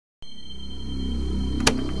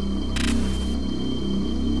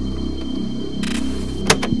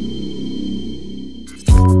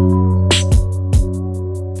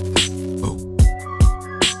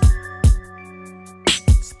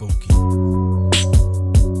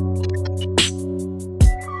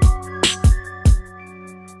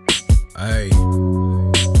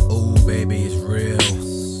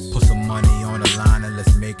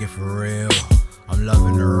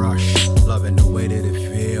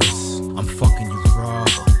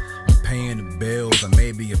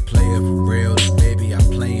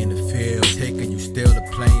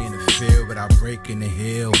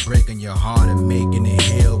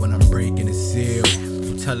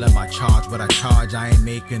charge, I ain't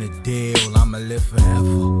making a deal. I'ma live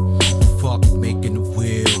forever. Fuck making the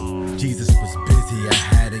will. Jesus was busy, I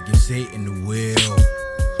had to give Satan the will.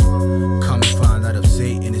 Come and find out if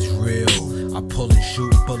Satan is real. I pull and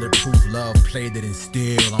shoot, bulletproof love, played it in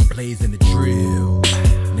steel. I'm blazing the drill.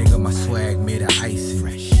 Nigga, my swag made of icing.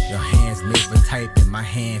 Your hands made for typing, my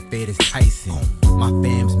hand fade as Tyson. My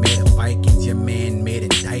fam's made of Vikings, your man made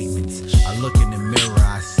indictments. I look in the mirror,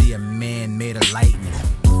 I see a man made of lightning.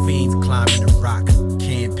 Fiends climbing the rock,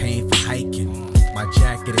 campaign for hiking. My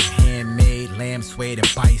jacket is handmade, lamb suede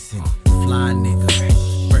and bison. Fly nigga,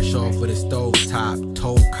 fresh off with a stove top.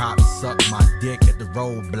 Told cops suck my dick at the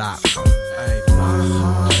roadblock. Ay, my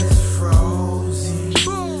heart is frozen.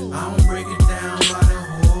 I don't break it down by the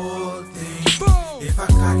whole thing. If I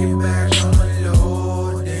cock it back, I'm a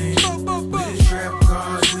loading. With the trap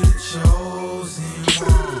cards, we the chosen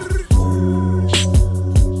one.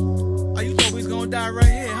 Oh, you thought we was gonna die right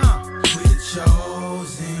here, huh? We the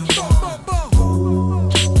chosen one.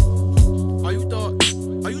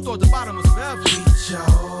 Oh, you thought the bottom was forever? We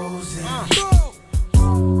chosen.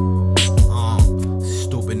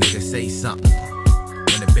 Stupid nigga say something.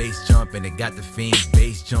 When the bass jumping, it got the fiends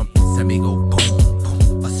bass jumping. Send me go boom,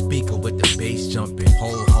 boom. A speaker with the bass jumping.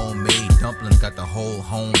 Whole homemade dumplings got the whole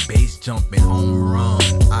home bass jumping. Home run.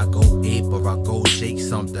 I go ape or I go shake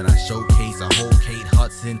something. I showcase a whole Kate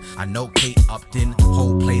Hudson. I know Kate Upton.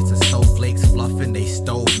 Whole place of snowflakes fluffing. They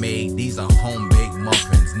stove made. These are home baked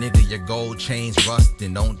muffins. Nigga, your gold chains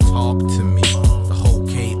rusting. Don't talk to me. The whole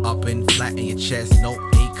K uppin', flat in your chest, no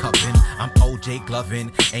A cupping. I'm OJ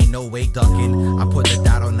gloving, ain't no way ducking. I put the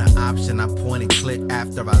dot on the option, I point and click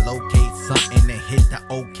after I locate something and hit the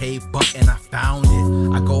OK button. I found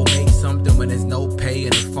it. I go make something when there's no pay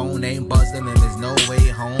and the phone ain't buzzing and there's no way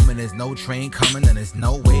home and there's no train coming and there's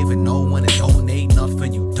no wave and no one to donate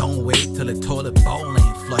nothing. You don't wait till the toilet bowl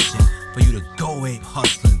ain't flushing for you to go ape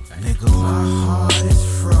hustling, nigga. My heart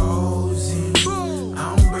is frozen.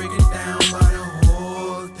 I don't break it down by the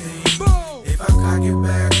whole thing. If I cock it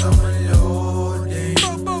back,